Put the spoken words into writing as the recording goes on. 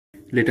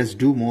Let us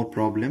do more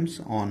problems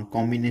on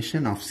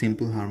combination of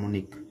simple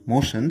harmonic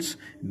motions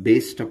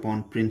based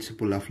upon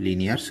principle of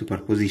linear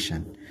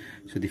superposition.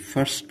 So the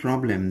first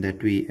problem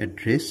that we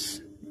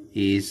address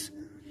is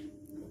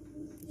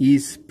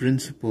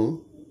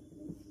principle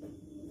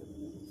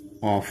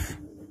of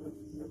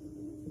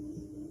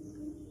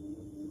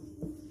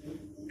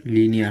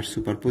linear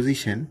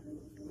superposition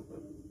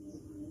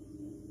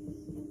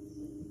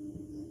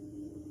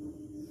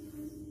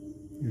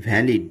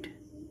valid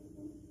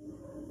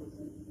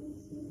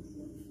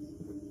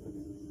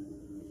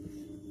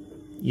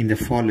in the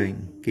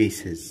following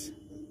cases.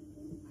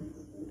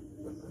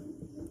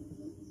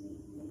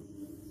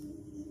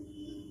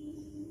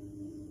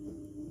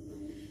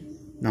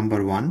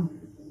 Number 1,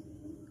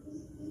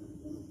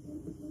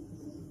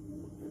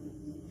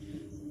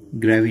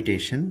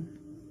 gravitation.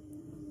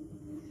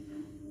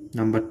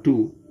 Number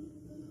 2,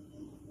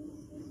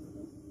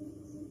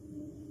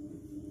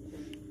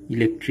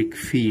 electric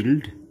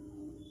field.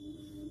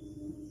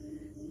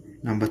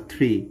 Number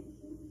 3,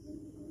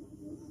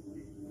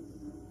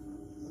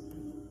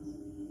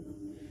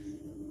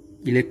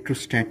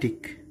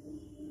 electrostatic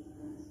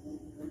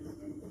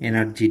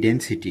energy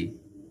density.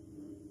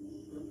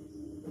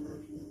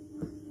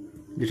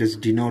 Let us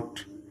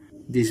denote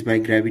this by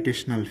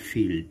gravitational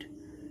field.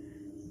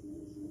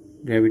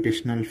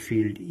 Gravitational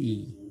field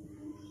E,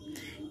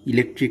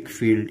 electric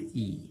field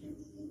E,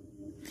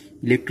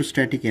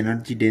 electrostatic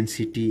energy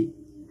density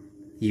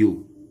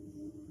U.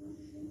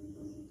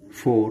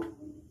 4,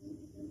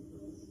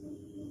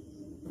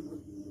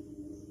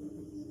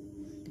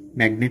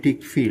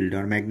 magnetic field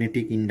or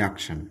magnetic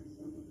induction,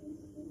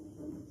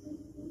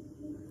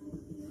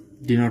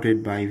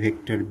 denoted by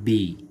vector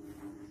B.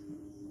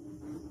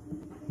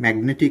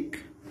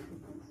 Magnetic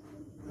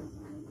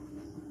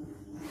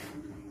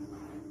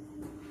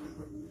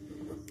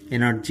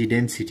energy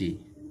density,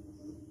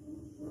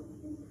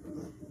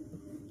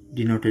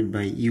 denoted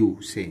by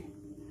U, say.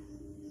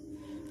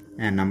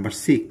 And number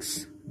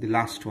 6, the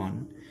last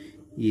one,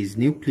 is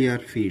nuclear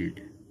field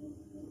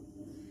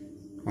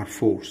or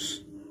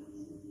force.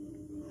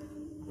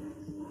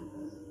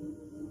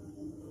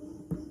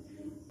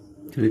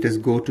 So let us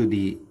go to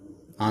the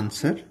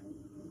answer.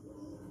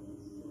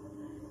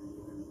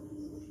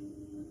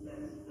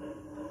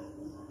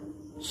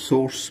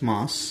 Source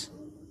mass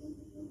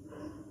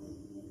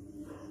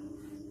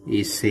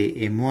is, say,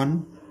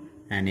 M1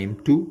 and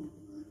M2.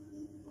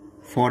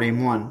 For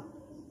M1,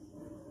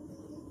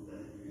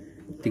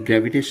 the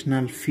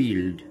gravitational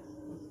field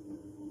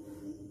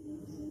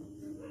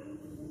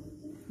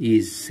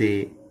is,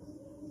 say,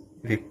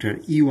 vector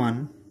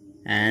E1,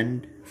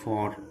 and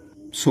for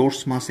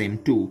source mass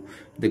M2,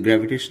 the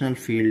gravitational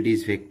field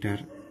is vector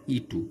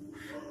E2.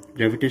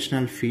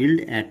 Gravitational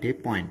field at a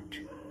point.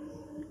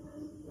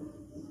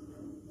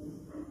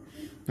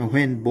 Now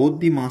when both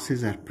the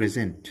masses are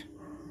present,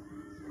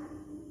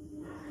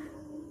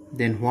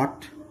 then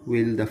what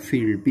will the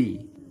field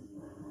be?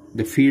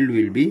 The field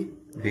will be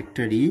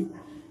vector E,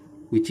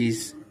 which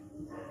is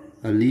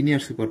a linear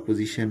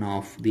superposition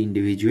of the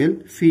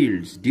individual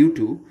fields due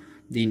to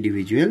the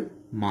individual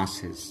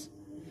masses.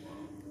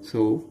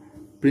 So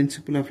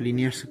principle of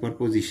linear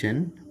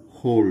superposition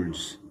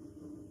holds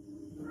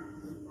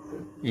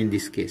in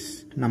this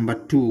case. Number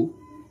 2,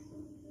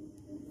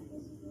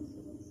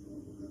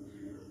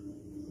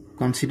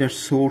 consider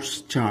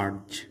source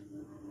charge,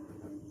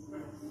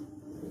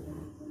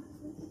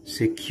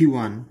 say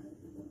Q1,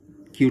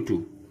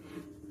 Q2.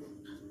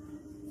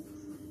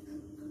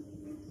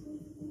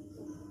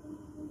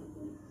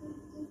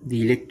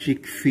 The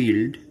electric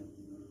field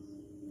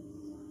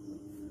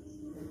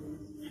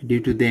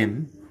due to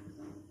them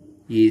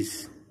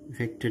is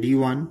vector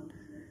E1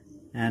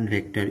 and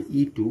vector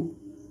E2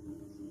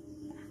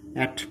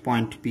 at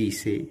point P,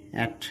 say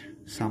at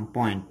some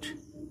point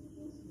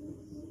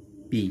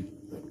P.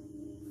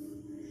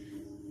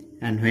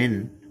 And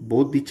when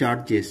both the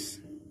charges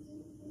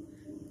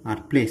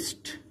are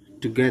placed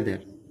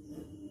together,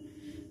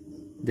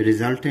 the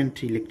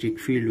resultant electric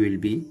field will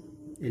be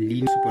a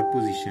linear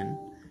superposition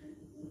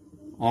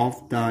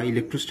of the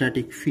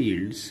electrostatic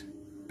fields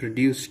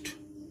produced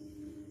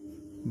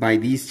by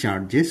these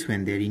charges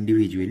when they are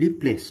individually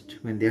placed,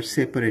 when they are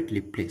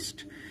separately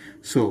placed.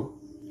 So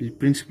the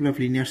principle of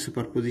linear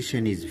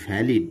superposition is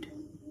valid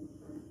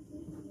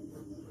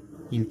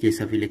in case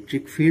of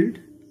electric field.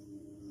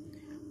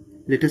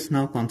 Let us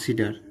now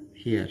consider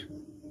here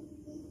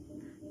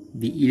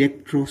the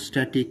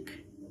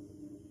electrostatic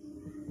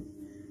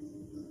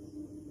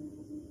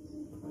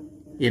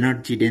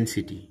energy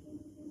density,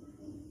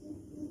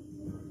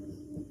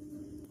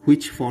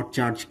 which for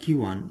charge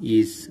Q1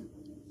 is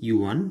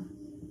U1,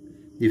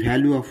 the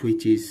value of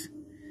which is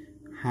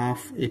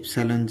half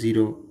epsilon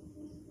 0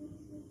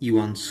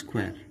 E1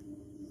 square,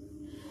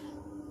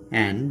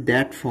 and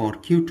that for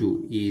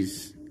Q2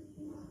 is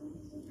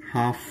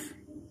half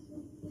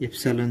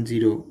epsilon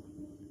 0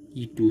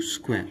 E2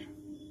 square.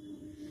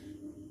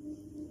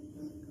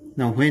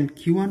 Now when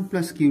Q1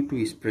 plus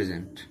Q2 is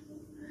present,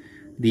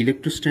 the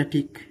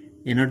electrostatic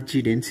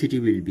energy density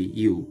will be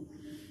U,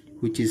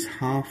 which is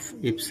half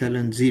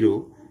epsilon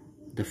 0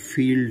 the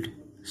field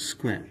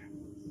square,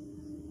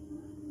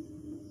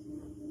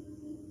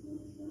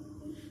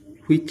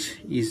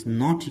 which is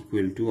not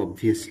equal to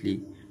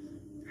obviously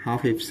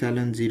half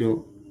epsilon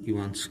 0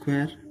 E1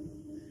 square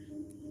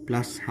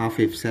plus half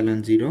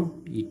epsilon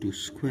 0 E2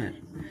 square.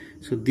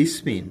 So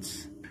this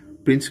means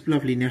principle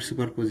of linear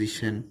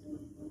superposition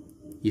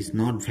is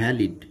not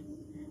valid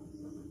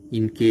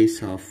in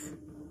case of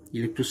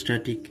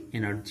electrostatic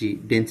energy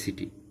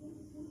density.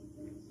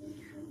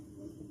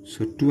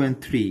 So 2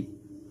 and 3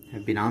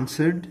 have been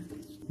answered.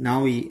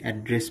 Now we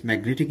address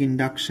magnetic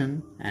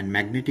induction and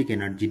magnetic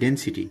energy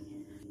density.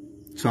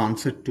 So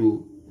answer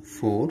to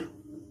 4.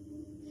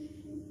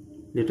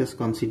 Let us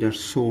consider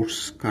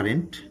source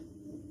current.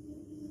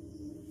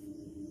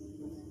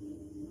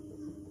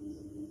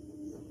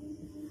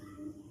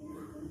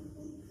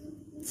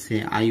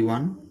 Say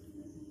I1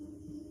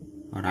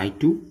 or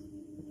I2,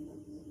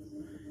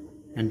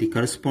 and the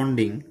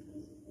corresponding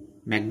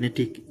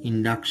magnetic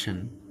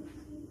induction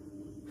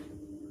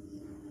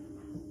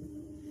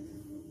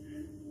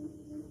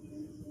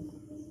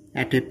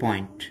at a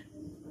point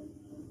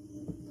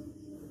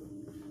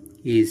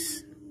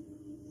is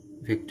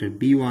vector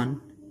B1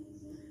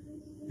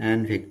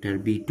 and vector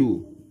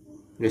B2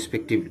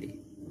 respectively.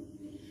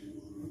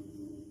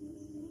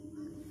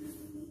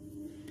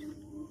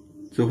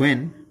 So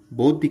when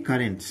both the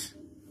currents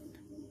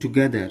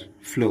together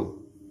flow,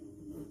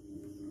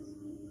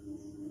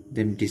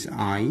 then it is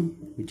I,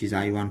 which is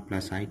I1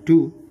 plus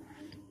I2,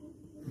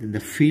 then the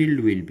field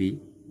will be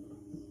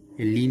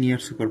a linear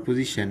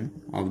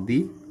superposition of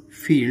the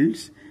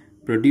fields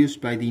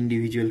produced by the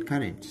individual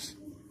currents.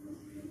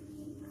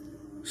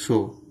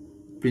 So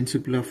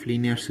principle of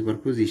linear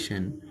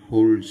superposition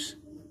holds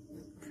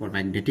for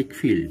magnetic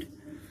field.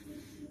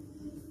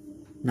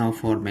 Now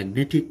for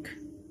magnetic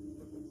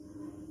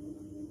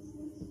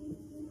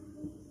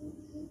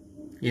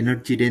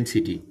energy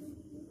density,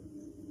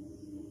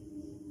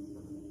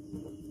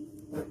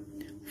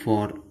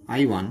 for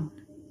I1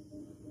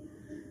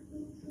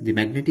 the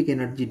magnetic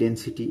energy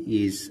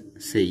density is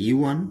say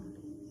U1,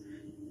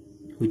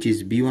 which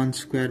is B1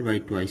 square by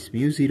twice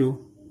mu 0,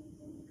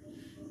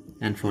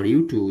 and for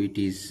U2 it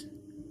is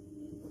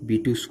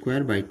B2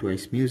 square by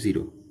twice mu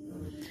 0.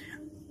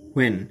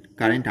 When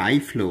current I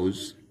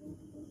flows,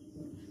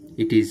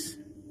 it is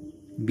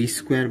B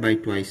square by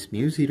twice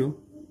mu 0,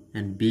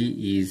 and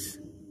B is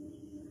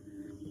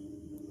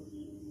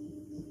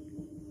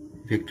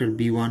vector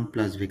B1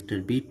 plus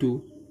vector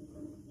B2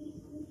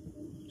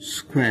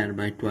 square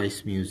by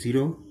twice mu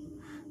 0,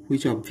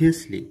 which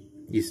obviously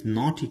is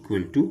not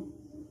equal to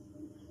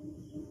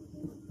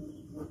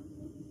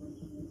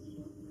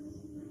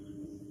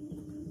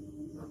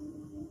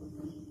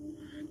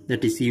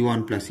that is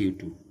U1 plus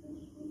U2.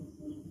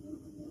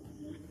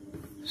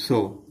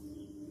 So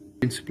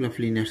principle of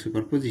linear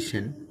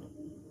superposition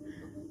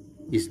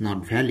is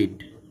not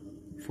valid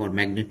for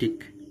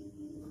magnetic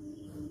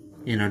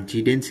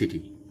energy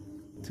density.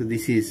 So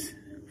this is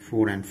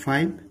 4 and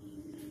 5.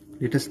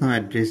 Let us now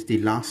address the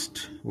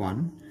last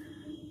one.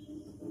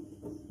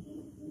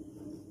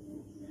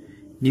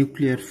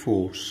 Nuclear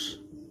force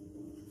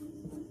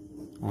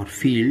or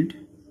field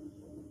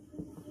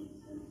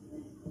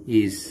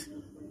is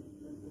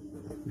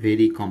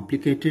very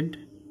complicated.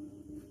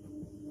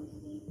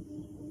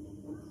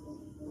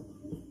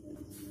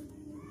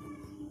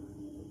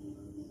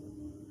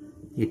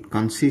 It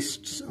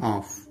consists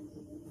of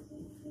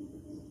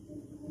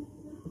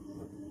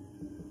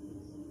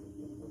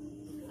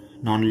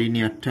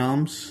nonlinear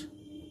terms,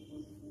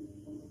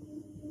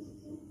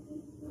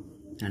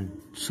 and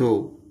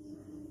so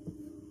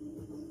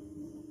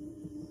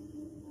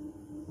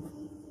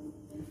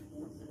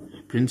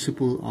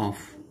principle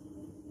of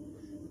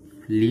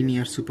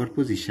linear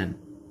superposition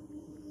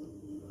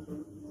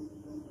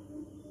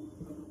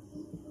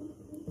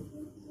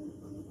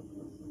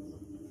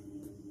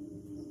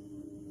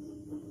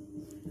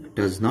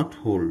does not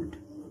hold.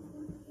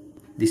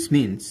 This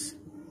means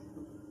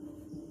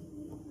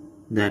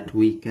that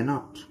we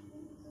cannot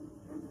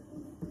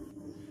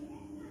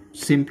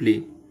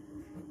simply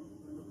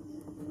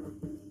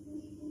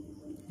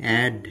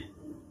add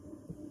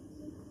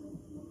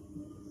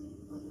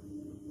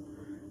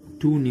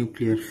two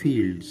nuclear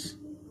fields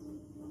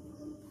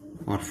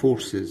or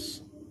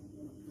forces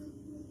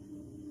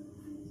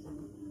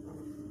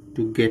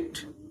to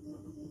get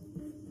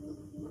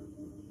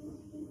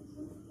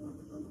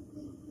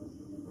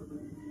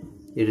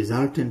a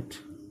resultant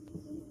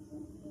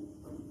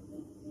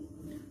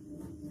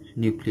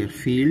nuclear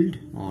field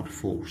or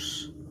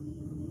force.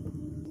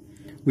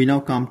 We now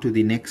come to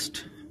the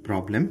next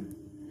problem,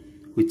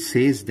 which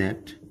says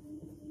that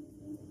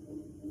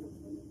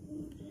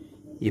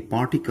a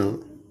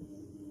particle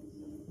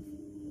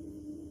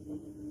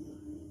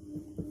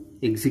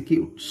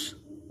executes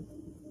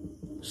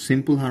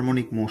simple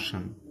harmonic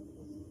motion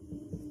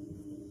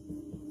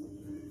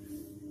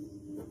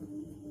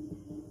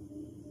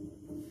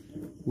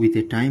with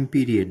a time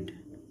period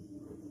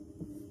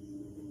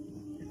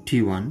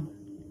t1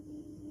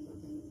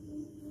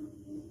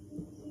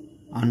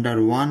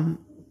 under one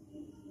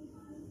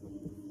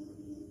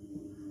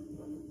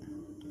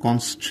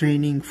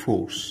constraining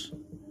force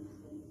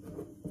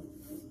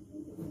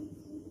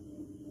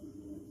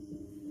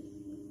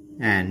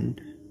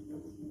and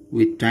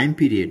with time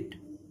period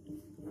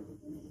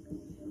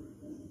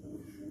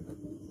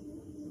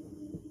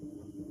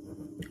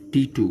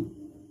T2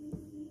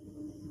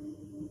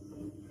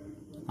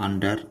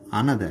 under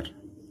another,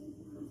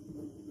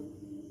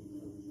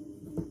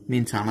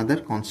 means another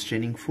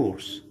constraining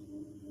force.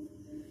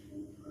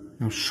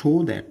 Now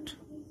show that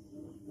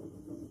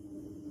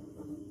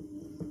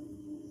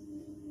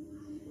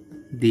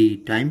the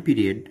time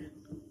period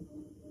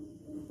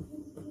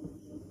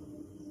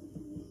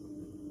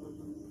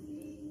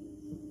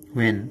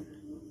when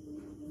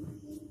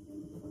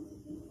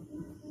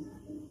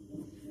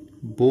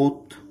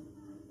both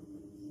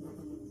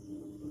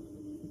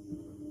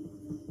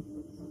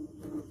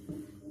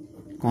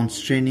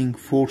constraining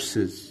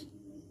forces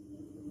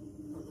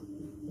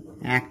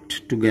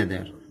act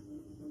together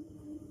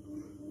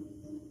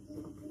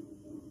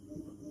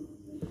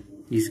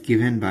is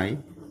given by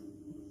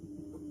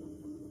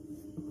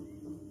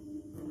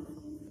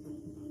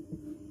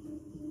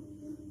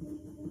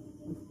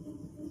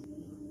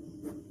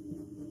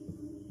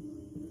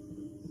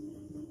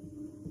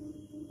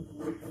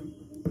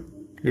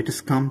let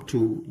us come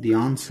to the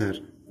answer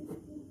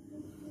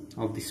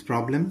of this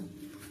problem.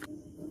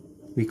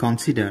 We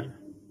consider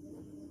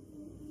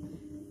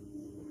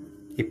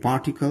a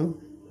particle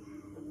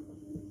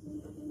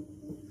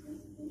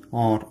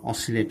or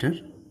oscillator.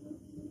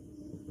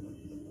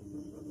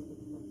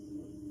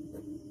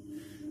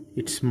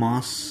 Its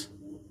mass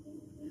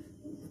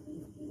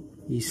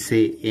is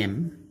say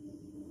m.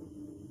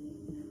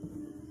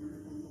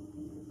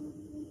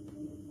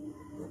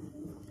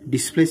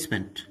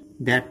 Displacement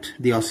that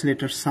the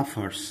oscillator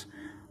suffers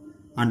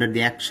under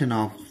the action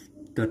of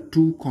the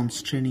two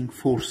constraining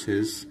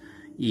forces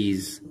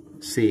is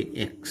say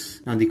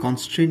x. Now the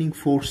constraining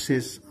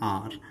forces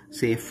are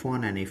say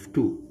F1 and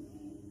F2.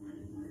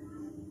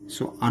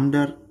 So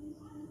under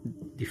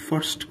the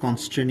first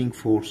constraining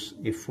force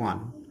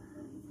F1,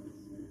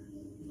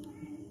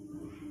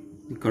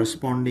 the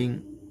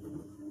corresponding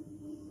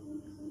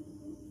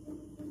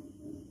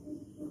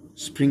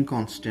spring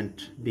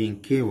constant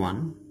being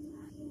K1,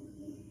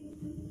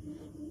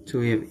 so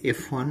we have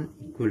F1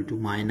 equal to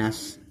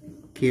minus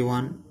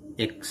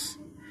K1x,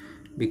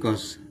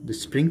 because the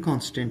spring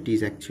constant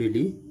is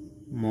actually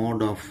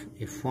mod of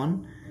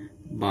F1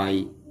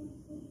 by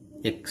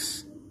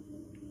x,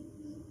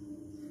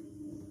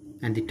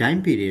 and the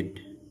time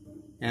period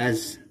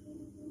as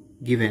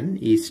given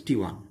is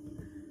T1.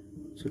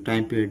 So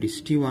time period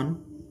is T1,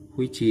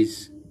 which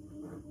is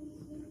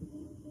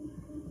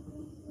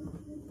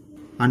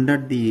under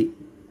the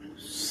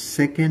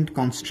second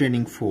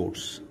constraining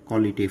force,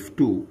 call it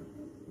F2.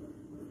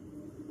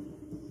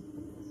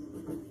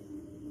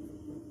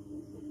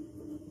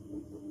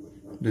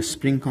 The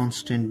spring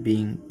constant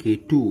being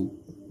K2,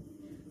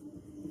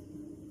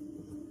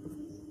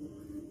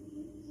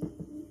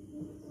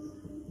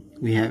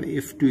 we have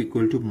F2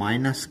 equal to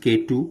minus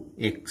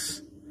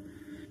K2x,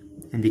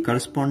 and the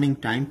corresponding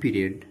time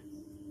period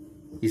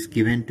is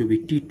given to be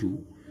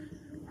T2,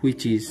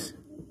 which is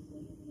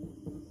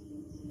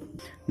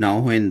now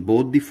when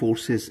both the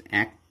forces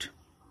act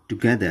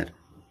together.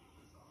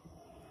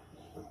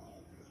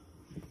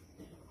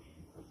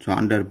 So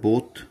under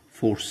both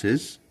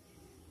forces,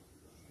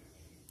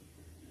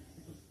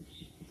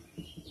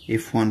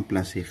 F1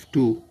 plus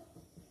F2,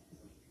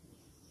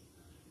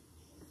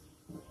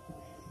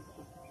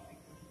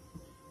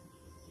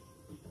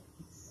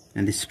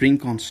 and the spring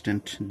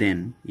constant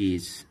then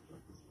is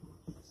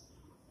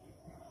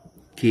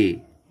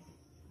K.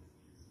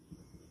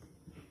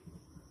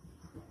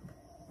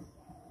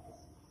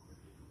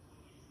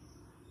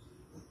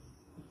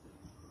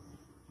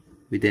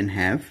 We then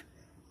have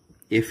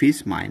F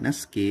is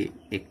minus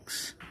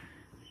Kx,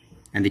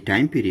 and the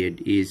time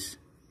period is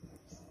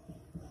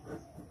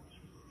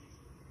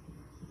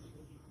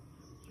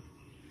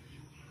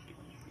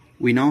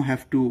we now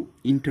have to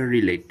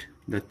interrelate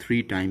the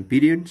three time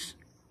periods,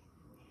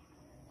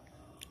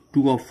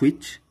 two of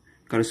which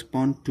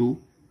correspond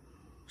to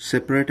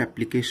separate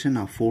application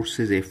of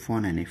forces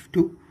F1 and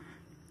F2,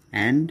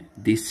 and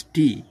this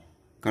T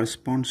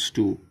corresponds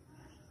to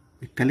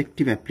the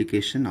collective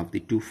application of the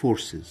two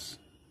forces.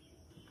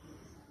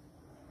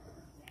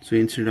 So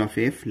instead of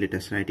F, let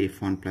us write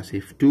F1 plus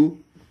F2,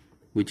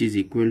 which is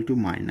equal to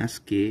minus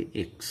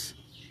Kx,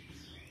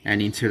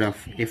 and instead of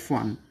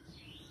F1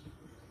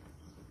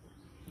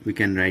 we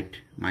can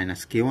write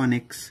minus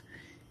K1x,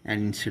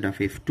 and instead of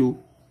F2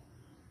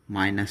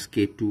 minus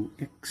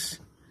K2x.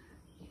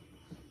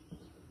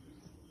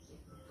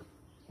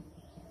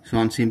 So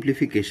on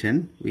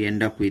simplification we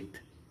end up with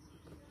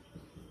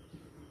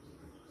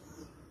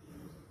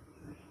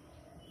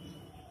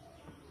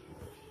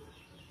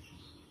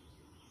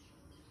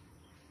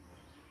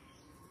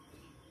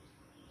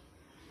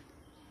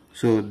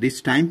so this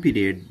time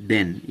period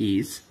then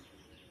is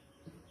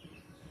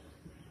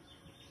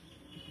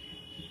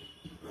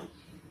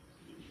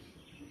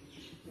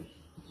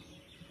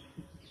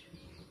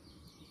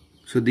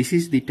So this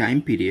is the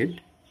time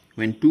period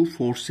when two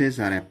forces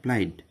are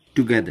applied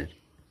together.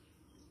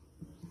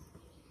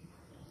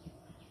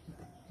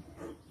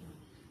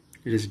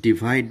 Let us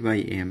divide by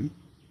m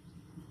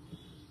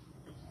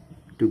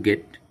to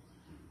get.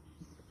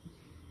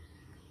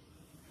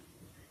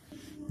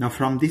 Now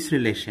from this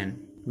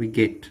relation we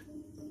get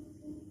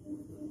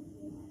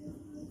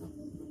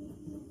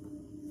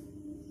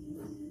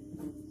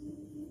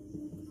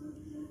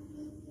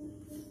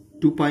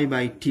two pi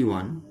by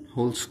t1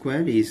 whole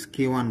square is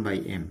k1 by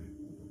m.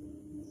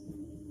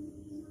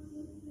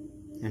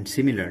 And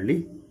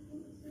similarly,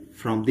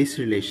 from this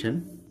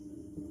relation,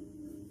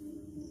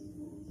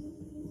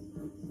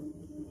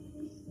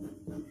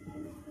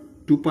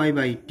 two pi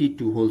by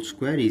t2 whole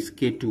square is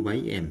k2 by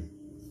m.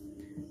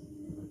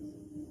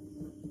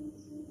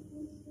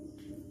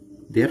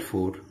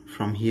 Therefore,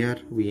 from here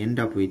we end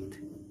up with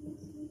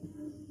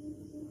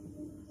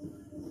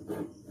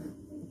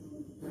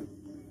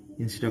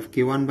instead of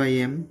k1 by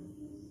m,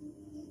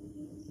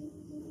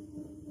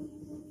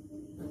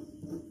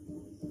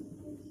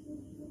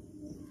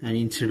 and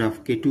instead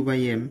of k2 by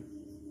m,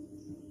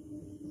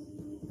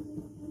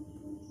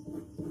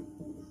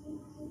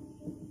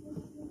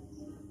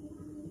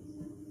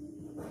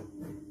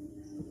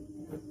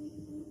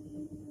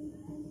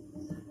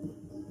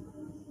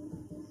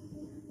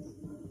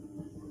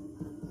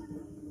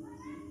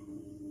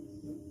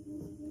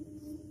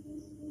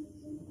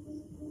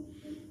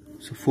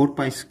 so 4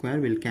 pi square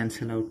will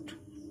cancel out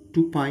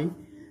 2 pi,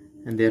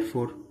 and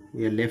therefore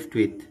we are left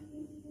with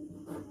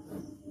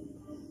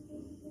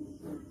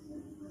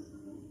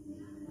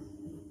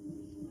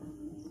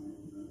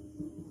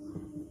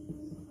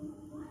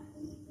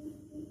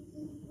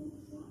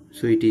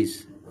so it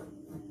is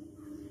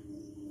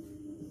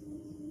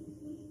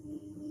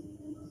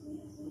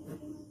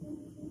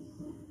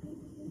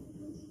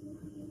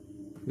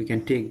we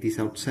can take this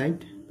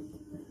outside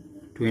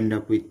to end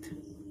up with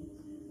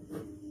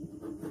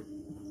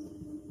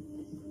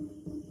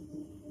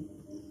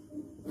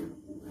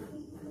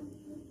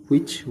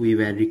which we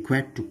were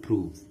required to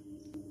prove.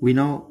 We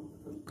now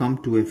come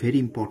to a very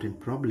important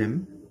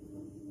problem.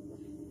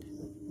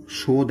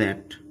 Show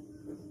that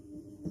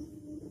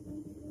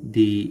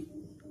the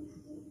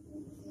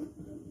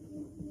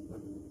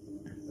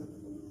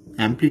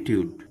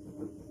amplitude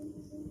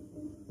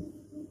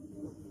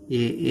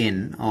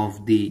AN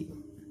of the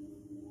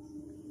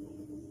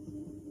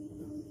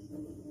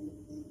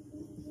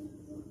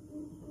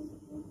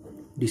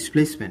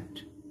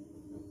displacement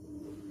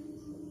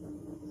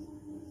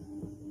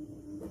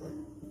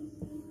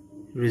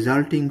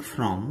resulting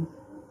from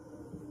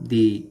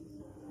the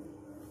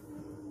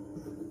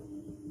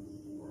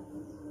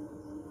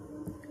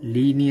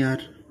linear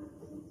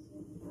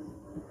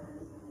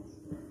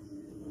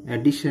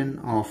addition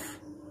of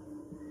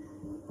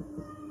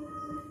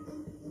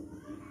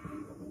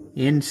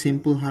n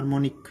simple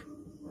harmonic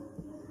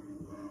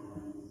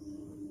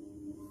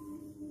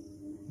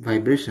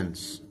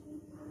vibrations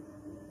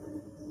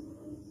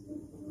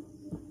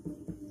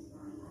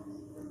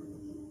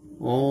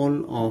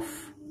all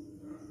of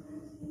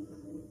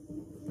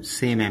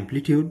same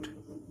amplitude,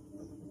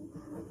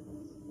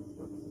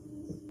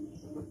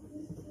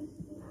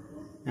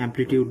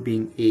 amplitude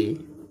being A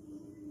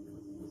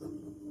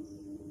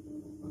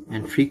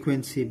and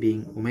frequency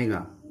being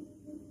omega,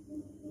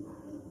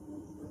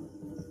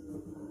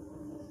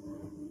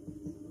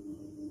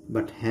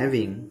 but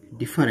having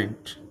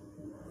different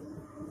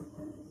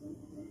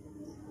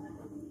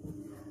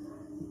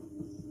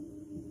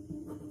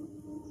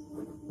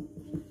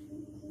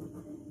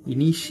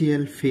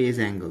initial phase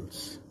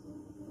angles.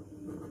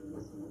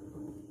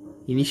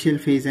 Initial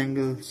phase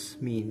angles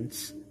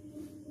means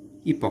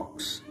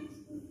epochs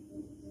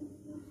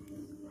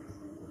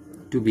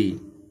to be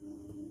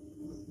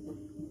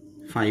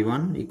phi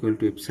 1 equal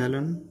to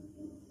epsilon,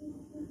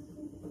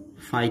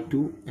 phi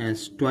 2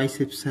 as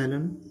twice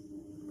epsilon,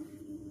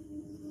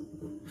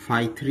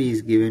 phi 3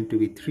 is given to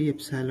be 3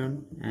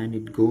 epsilon, and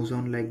it goes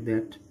on like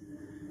that,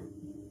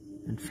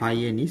 and phi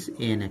n is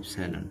n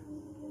epsilon,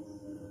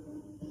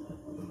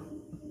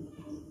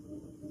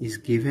 is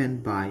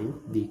given by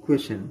the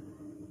equation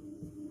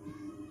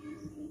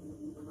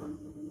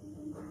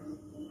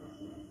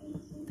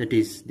that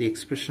is the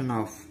expression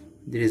of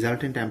the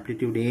resultant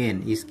amplitude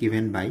An is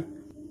given by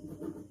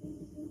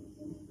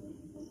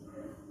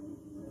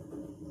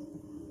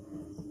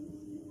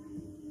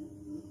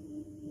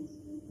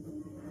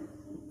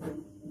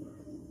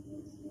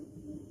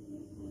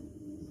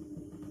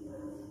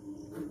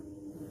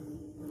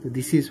so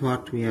this is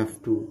what we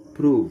have to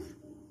prove.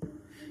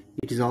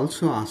 It is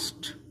also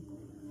asked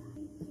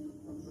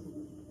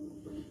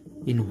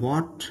in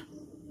what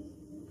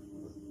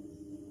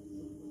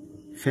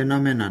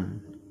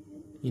phenomenon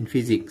in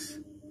physics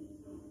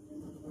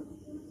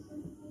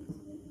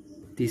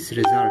this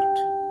result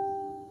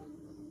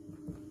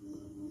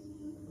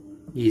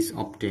is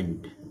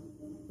obtained.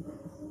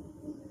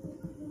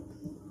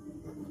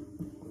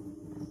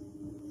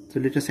 So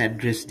let us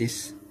address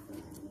this.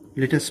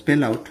 Let us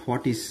spell out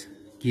what is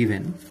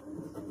given.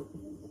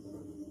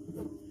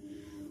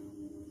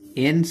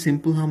 n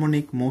simple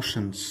harmonic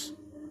motions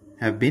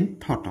have been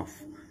thought of.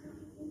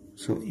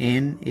 So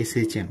n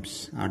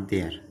SHMs are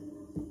there.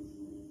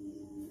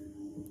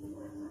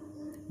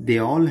 They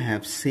all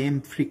have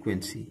same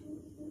frequency.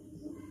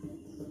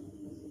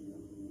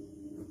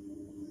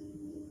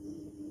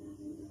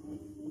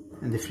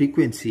 And the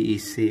frequency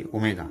is, say,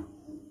 omega.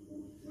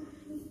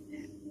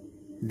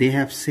 They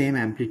have same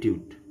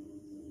amplitude.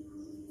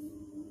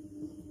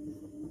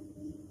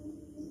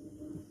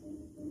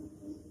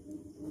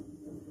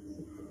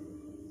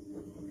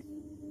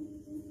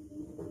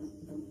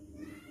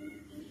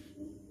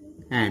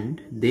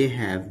 And they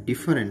have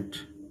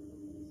different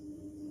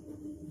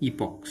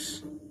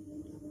epochs.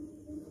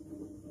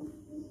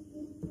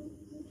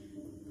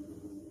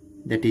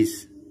 That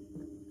is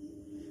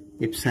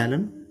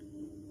epsilon,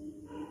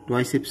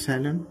 twice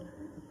epsilon,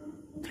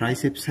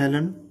 thrice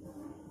epsilon,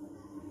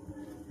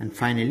 and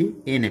finally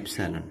n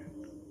epsilon.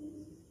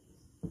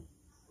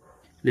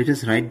 Let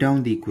us write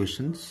down the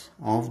equations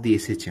of the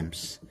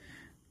SHMs.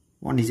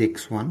 One is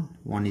x1,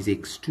 one is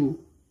x2,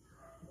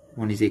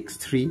 one is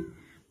x3,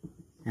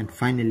 and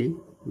finally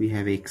we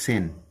have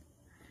xn.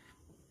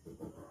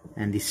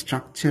 And the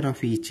structure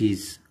of each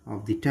is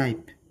of the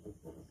type.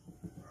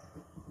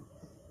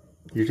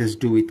 Let us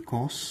do with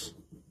cos.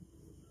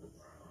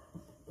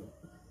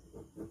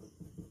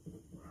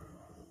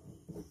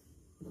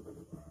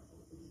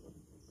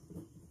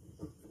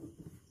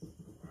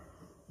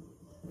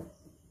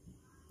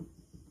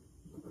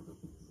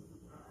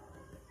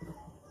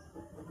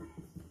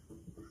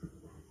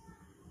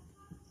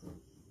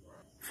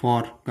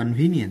 For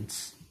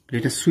convenience,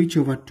 let us switch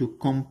over to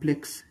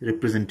complex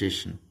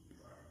representation.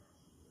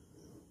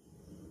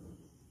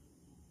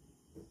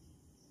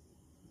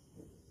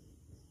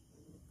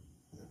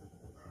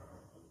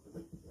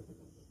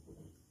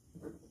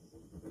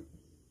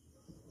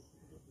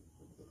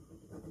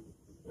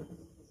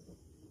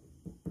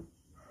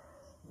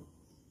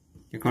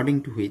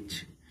 According to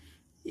which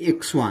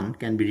x1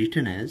 can be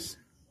written as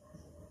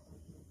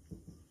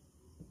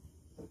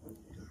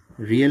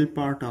real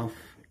part of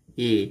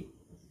a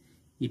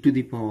e to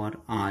the power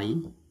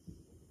I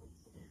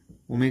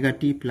omega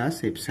t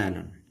plus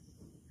epsilon,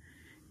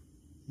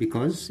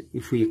 because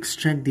if we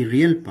extract the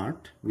real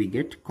part we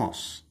get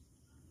cos.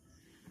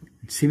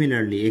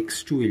 Similarly,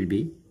 x2 will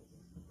be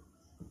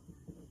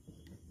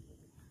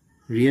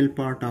real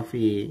part of a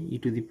e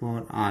to the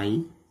power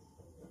I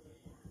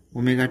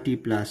omega t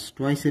plus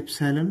twice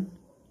epsilon.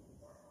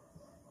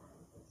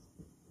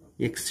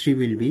 x3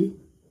 will be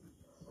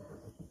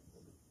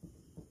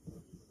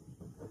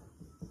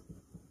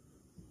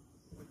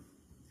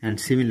and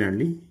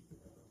similarly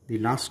the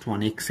last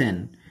one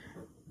xn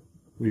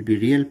will be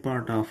real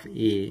part of a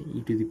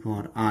e to the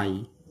power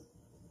I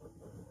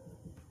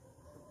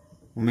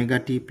omega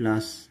t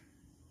plus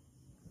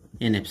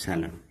n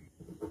epsilon.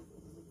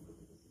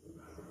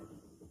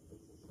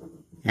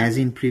 As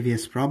in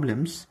previous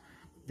problems,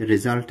 the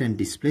resultant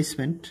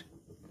displacement,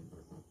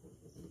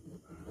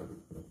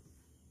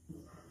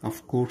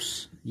 of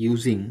course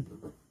using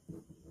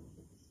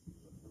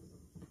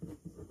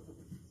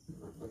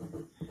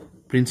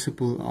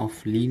principle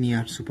of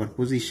linear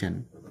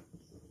superposition,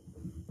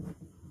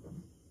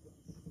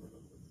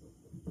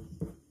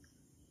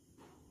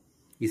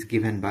 is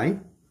given by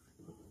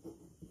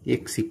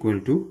x equal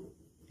to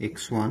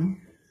x1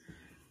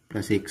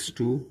 plus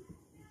x2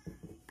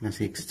 plus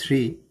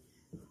x3,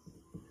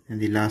 and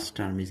the last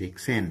term is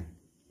xn.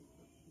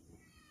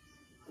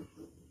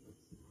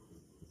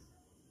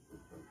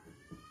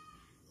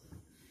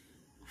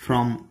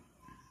 From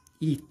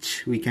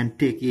each we can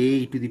take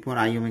a to the power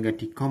I omega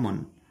t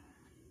common.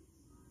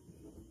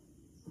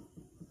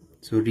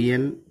 So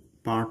real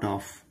part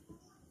of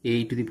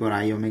a to the power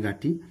I omega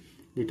t,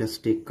 let us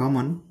take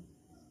common,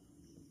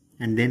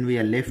 and then we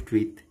are left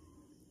with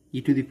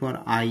e to the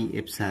power I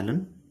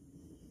epsilon.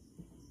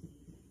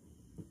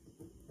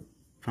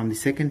 From the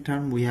second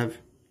term we have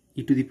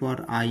e to the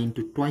power I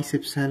into twice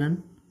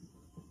epsilon,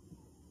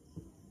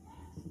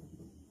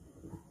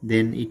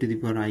 then e to the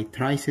power I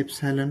thrice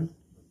epsilon,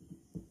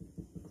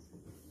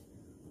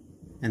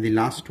 and the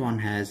last one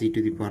has e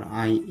to the power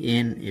I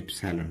n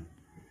epsilon.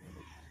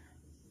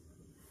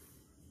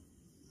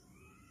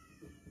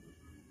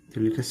 So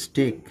let us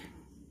take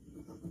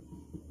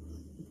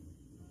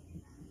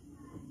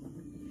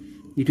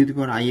e to the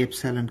power I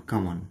epsilon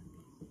common,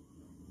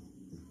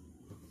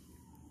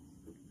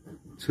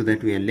 so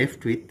that we are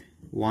left with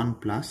 1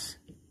 plus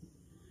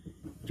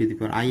e to the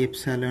power I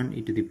epsilon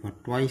e to the power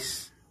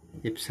twice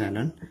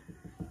epsilon.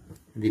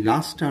 The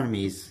last term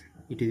is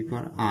e to the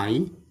power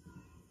I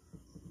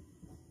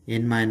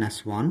n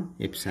minus 1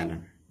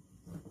 epsilon.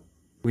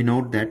 We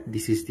note that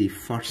this is the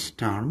first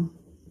term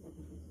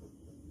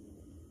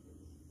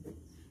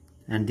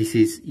and this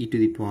is e to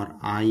the power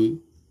I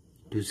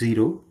to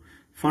 0,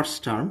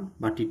 first term,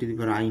 but e to the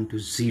power I into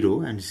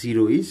 0, and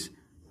 0 is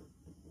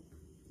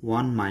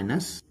 1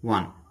 minus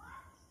 1.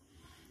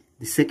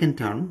 The second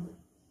term,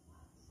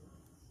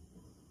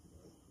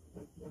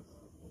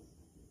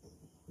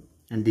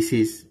 and this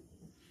is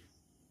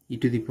e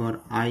to the power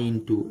I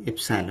into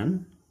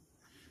epsilon,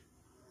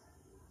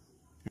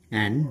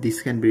 and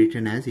this can be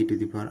written as e to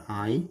the power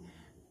I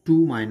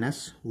 2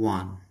 minus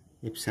 1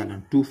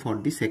 epsilon 2 for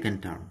the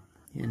second term,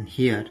 and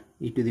here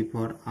e to the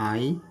power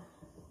I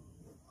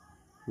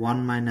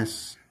 1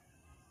 minus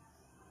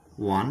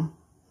 1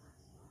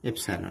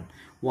 epsilon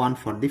 1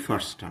 for the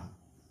first term.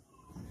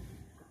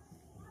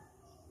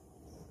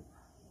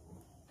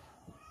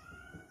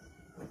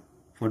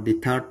 For the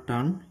third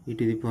term, e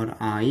to the power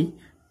I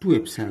 2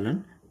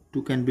 epsilon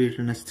 2 can be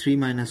written as 3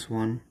 minus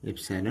 1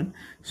 epsilon.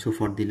 So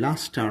for the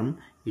last term,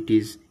 it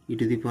is e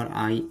to the power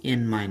I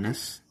n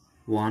minus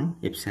 1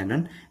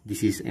 epsilon.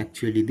 This is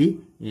actually the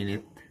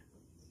nth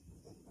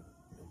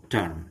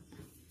term.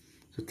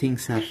 So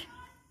things are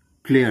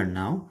clear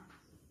now,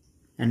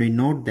 and we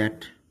note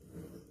that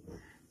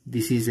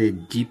this is a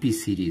GP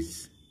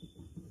series.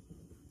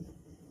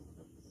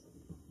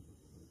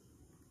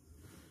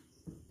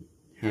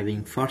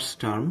 Having first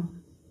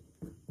term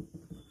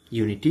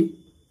unity,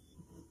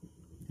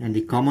 and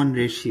the common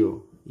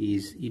ratio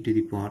is e to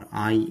the power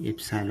I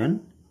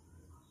epsilon,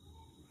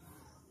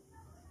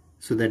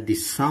 so that the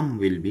sum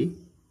will be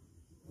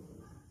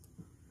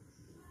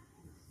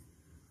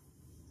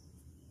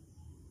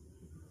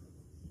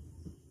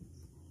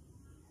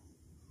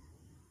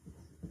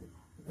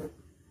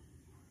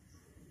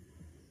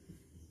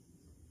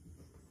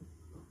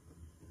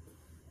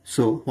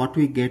so what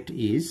we get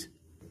is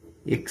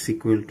x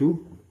equal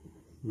to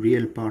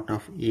real part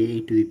of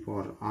a to the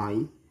power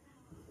I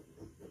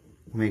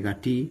omega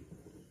t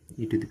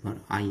e to the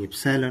power I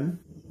epsilon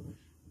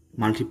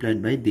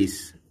multiplied by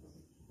this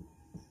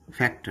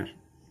factor.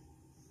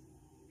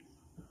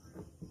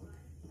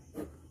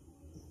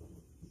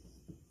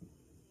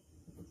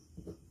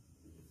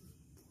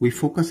 We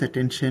focus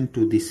attention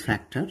to this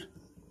factor.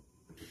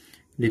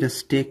 Let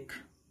us take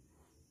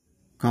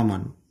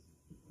common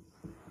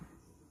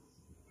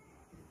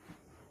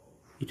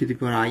e to the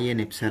power I n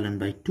epsilon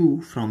by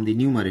 2 from the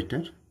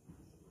numerator,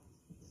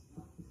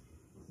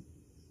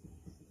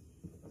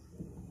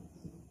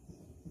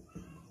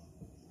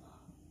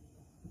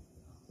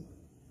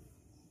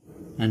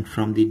 and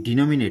from the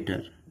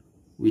denominator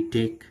we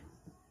take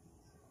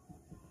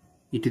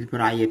e to the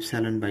power I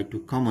epsilon by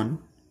 2 common,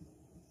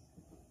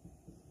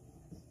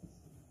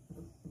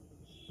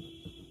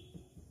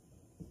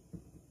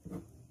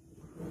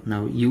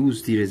 now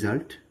use the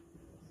result.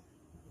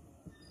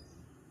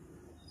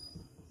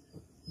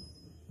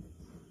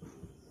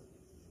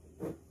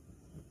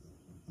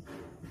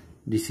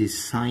 This is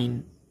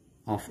sine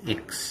of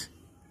x.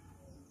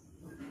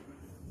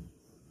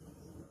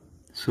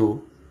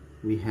 So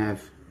we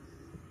have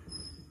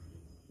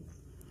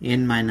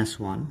n minus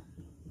 1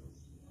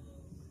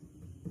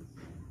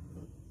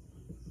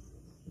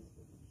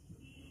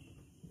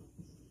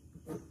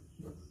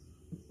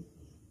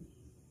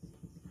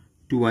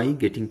 2i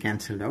getting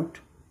cancelled out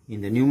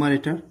in the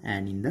numerator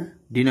and in the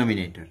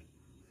denominator.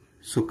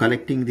 So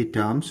collecting the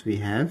terms, we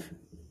have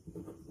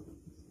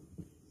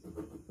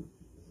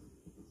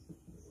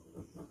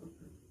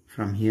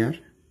from here,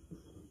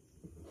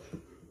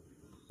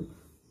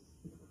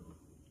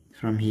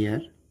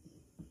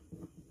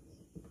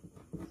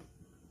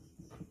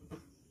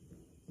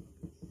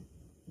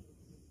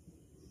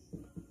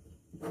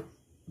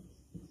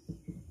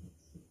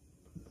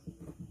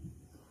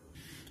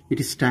 it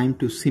is time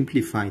to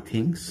simplify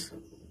things.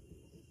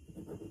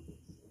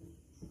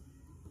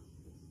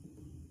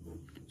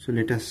 So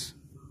let us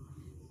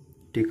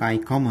take I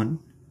common.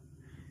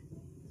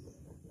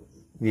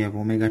 We have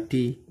omega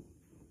t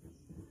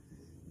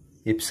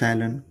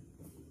epsilon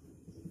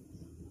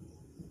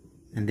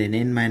and then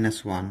n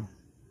minus 1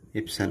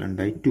 epsilon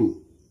by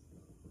 2.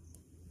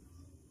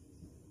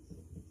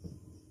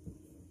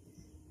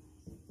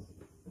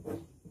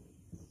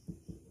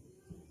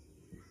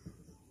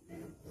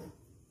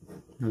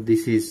 Now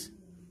this is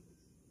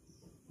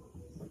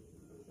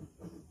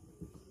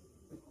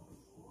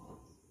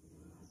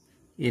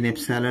n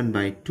epsilon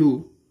by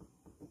 2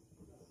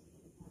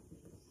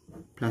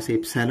 plus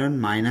epsilon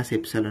minus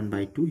epsilon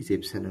by 2 is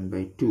epsilon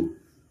by 2.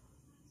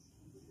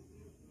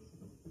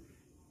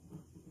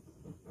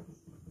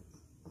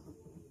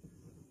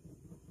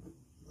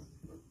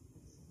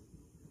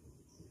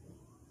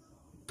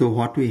 So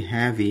what we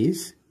have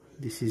is,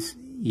 this is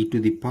e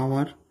to the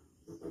power,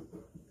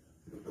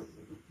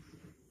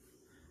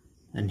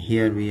 and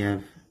here we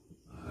have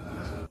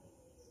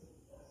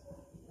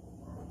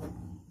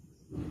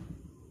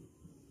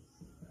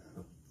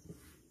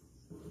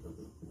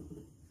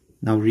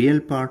now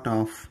real part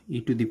of e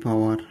to the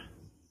power,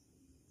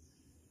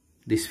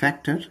 this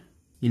factor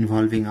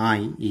involving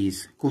I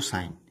is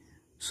cosine.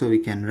 So we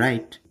can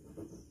write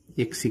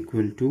x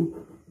equal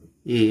to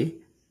a,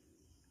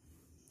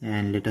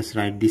 and let us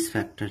write this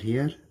factor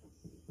here,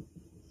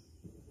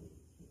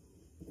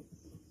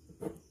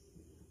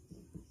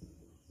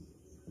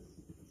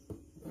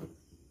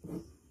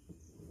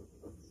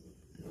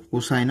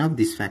 cosine of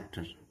this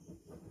factor.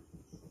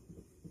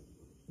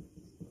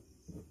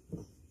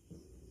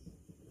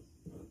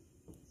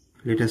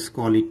 Let us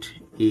call it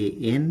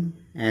an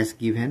as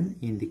given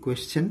in the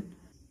question.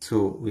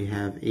 So we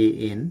have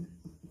an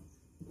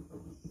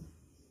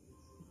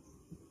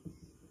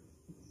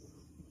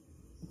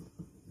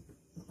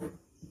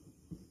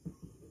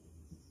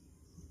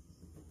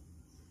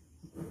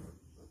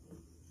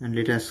and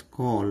let us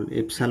call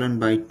epsilon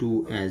by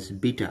 2 as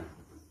beta.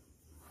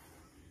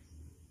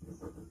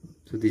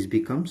 So this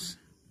becomes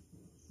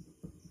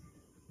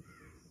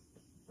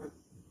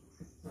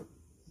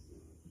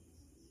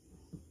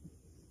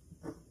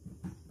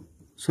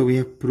so we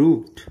have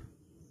proved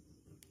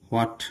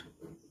what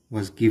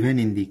was given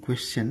in the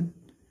question,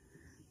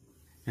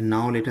 and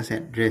now let us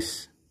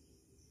address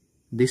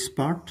this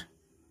part.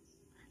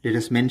 Let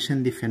us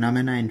mention the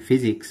phenomena in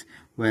physics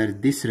where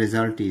this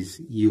result is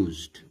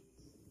used.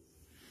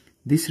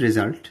 This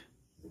result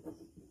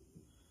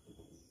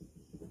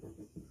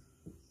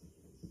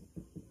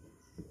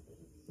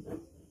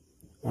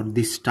or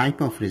this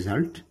type of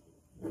result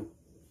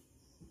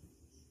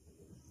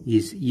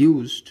is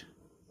used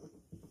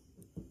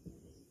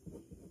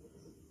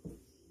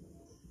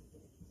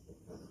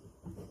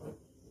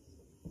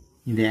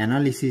in the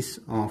analysis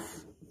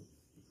of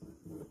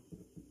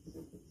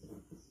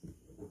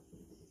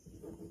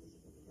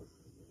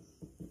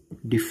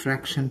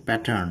diffraction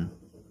pattern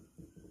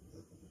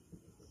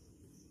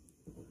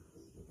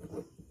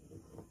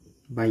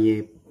by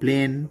a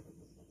plane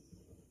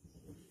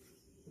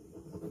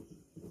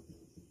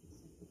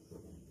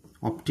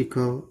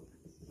optical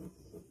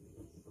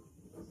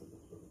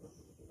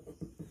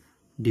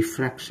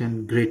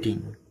diffraction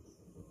grating.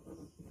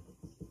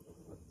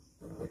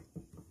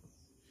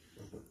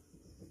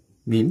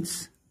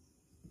 Means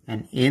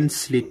an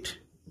N-slit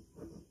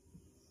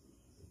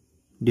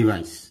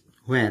device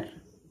where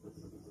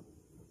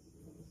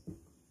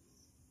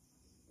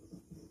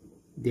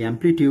the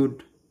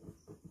amplitude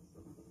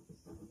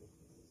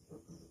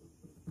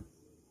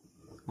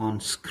on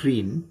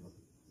screen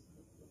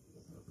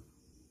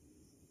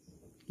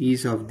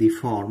is of the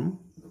form,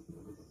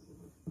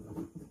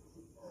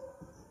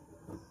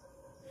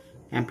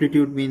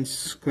 amplitude means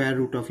square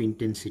root of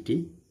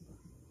intensity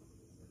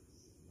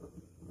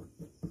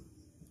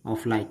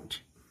of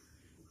light.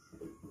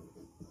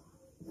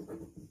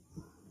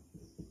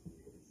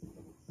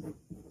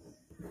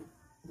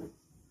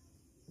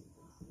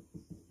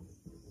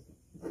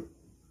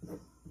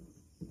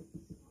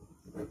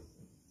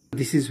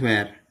 This is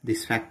where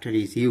this factor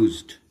is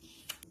used,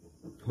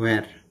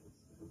 where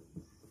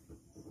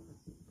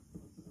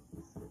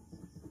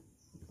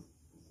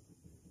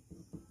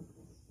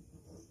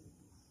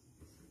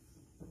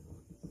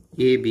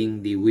A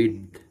being the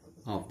width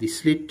of the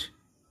slit,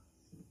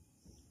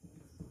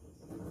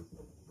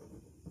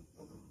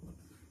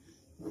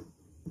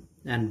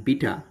 and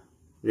beta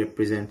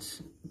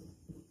represents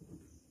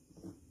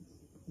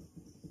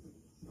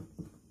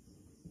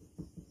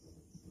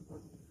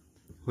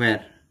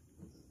where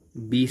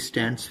B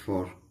stands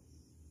for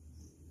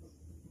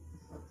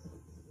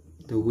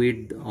the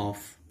width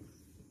of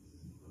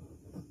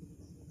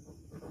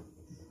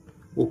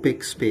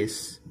opaque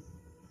space,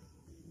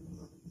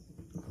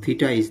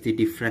 theta is the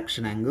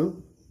diffraction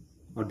angle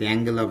or the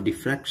angle of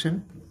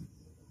diffraction,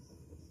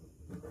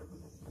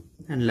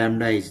 and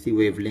lambda is the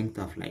wavelength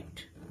of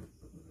light.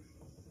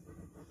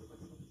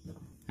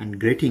 And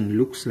grating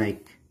looks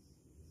like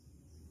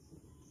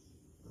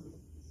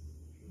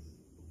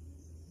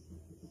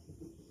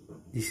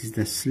this is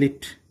the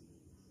slit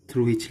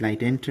through which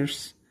light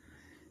enters,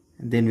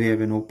 and then we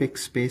have an opaque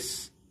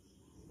space,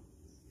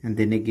 and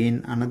then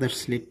again another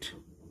slit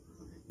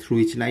through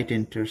which light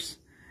enters,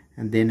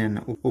 and then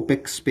an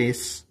opaque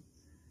space,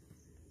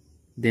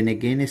 then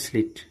again a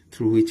slit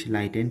through which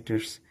light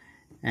enters,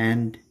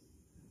 and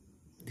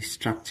the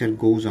structure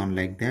goes on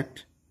like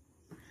that.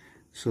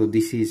 So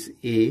this is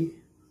A,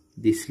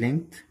 this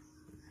length,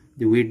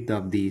 the width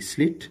of the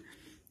slit,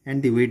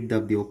 and the width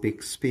of the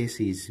opaque space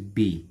is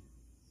B.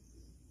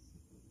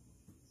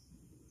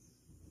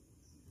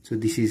 So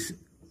this is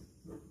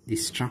the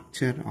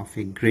structure of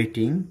a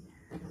grating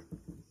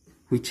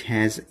which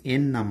has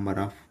n number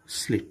of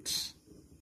slits.